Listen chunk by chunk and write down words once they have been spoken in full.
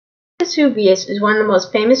Vesuvius is one of the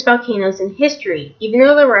most famous volcanoes in history, even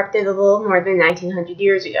though it erupted a little more than 1900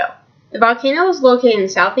 years ago. The volcano is located in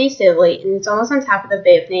southeast Italy, and it's almost on top of the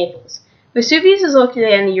Bay of Naples. Vesuvius is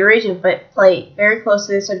located on the Eurasian plate, very close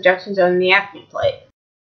to the subduction zone in the African plate.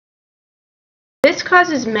 This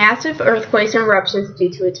causes massive earthquakes and eruptions due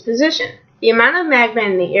to its position. The amount of magma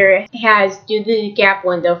in the area has due to the gap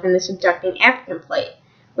window from the subducting African plate,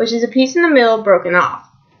 which is a piece in the middle broken off.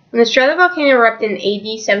 When the stratovolcano erupted in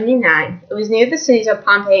AD 79, it was near the cities of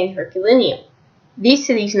Pompeii and Herculaneum. These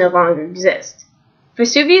cities no longer exist.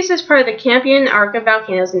 Vesuvius is part of the Cambrian arc of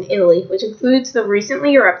volcanoes in Italy, which includes the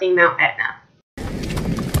recently erupting Mount Etna.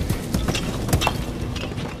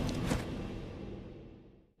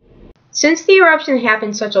 Since the eruption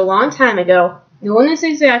happened such a long time ago, no one is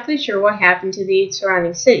exactly sure what happened to the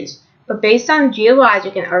surrounding cities, but based on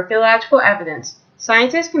geologic and archaeological evidence,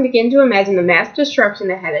 scientists can begin to imagine the mass destruction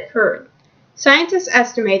that had occurred. Scientists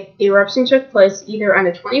estimate the eruption took place either on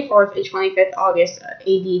the 24th or 25th August of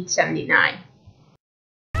AD 79.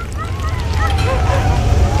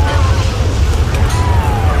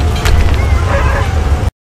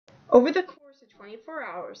 Over the course of 24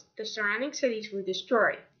 hours, the surrounding cities were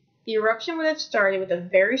destroyed. The eruption would have started with a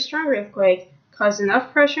very strong earthquake, caused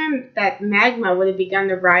enough pressure that magma would have begun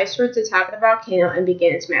to rise towards the top of the volcano and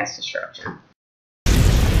begin its mass destruction.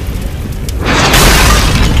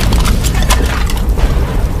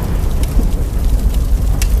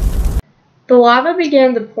 The lava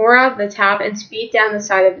began to pour out of the top and speed down the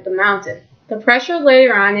side of the mountain. The pressure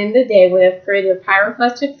later on in the day would have created a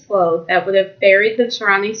pyroclastic flow that would have buried the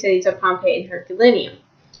surrounding cities of Pompeii and Herculaneum.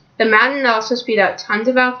 The mountain also spewed out tons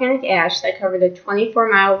of volcanic ash that covered a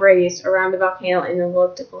 24-mile radius around the volcano in an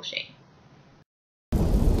elliptical shape.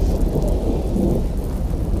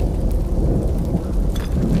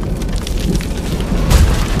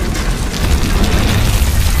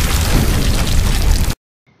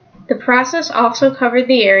 The process also covered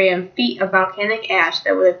the area in feet of volcanic ash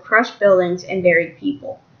that would have crushed buildings and buried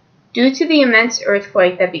people. Due to the immense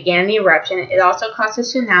earthquake that began the eruption, it also caused a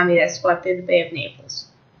tsunami that swept through the Bay of Naples.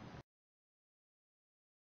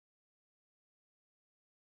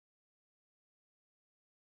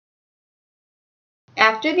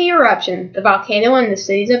 After the eruption, the volcano and the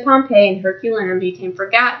cities of Pompeii and Herculaneum became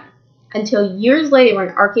forgotten, until years later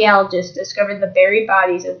when archaeologists discovered the buried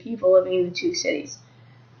bodies of people living in the two cities.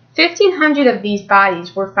 1,500 of these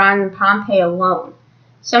bodies were found in Pompeii alone.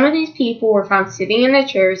 Some of these people were found sitting in their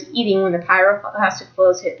chairs eating when the pyroclastic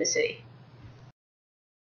flows hit the city.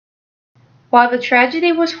 While the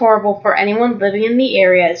tragedy was horrible for anyone living in the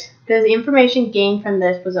areas, the information gained from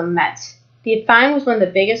this was immense. The find was one of the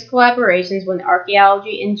biggest collaborations when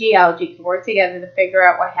archaeology and geology could work together to figure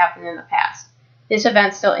out what happened in the past. This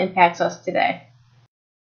event still impacts us today.